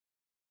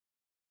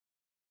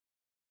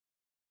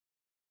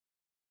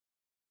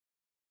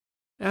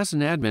As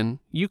an admin,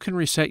 you can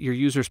reset your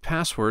users'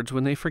 passwords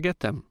when they forget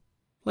them.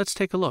 Let's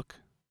take a look.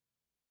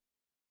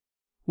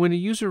 When a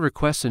user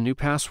requests a new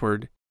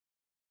password,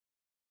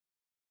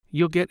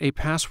 you'll get a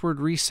password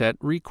reset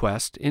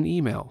request in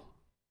email.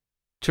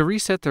 To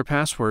reset their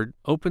password,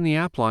 open the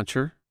App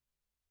Launcher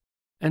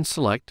and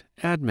select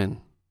Admin.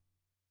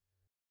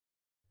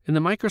 In the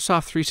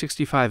Microsoft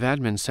 365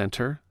 Admin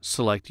Center,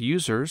 select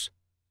Users,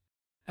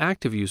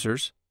 Active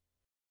Users,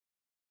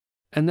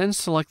 and then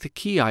select the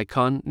key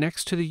icon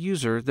next to the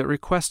user that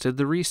requested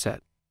the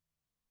reset.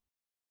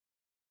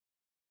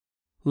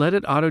 Let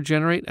it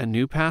auto-generate a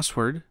new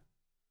password,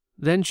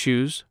 then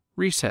choose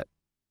Reset.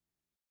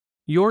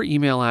 Your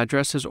email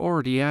address is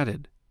already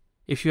added.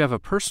 If you have a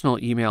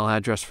personal email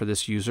address for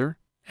this user,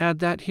 add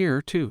that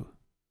here too.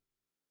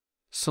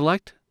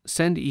 Select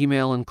Send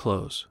Email and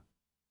close.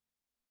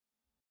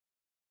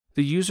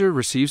 The user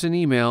receives an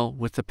email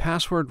with the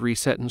password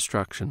reset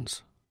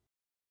instructions.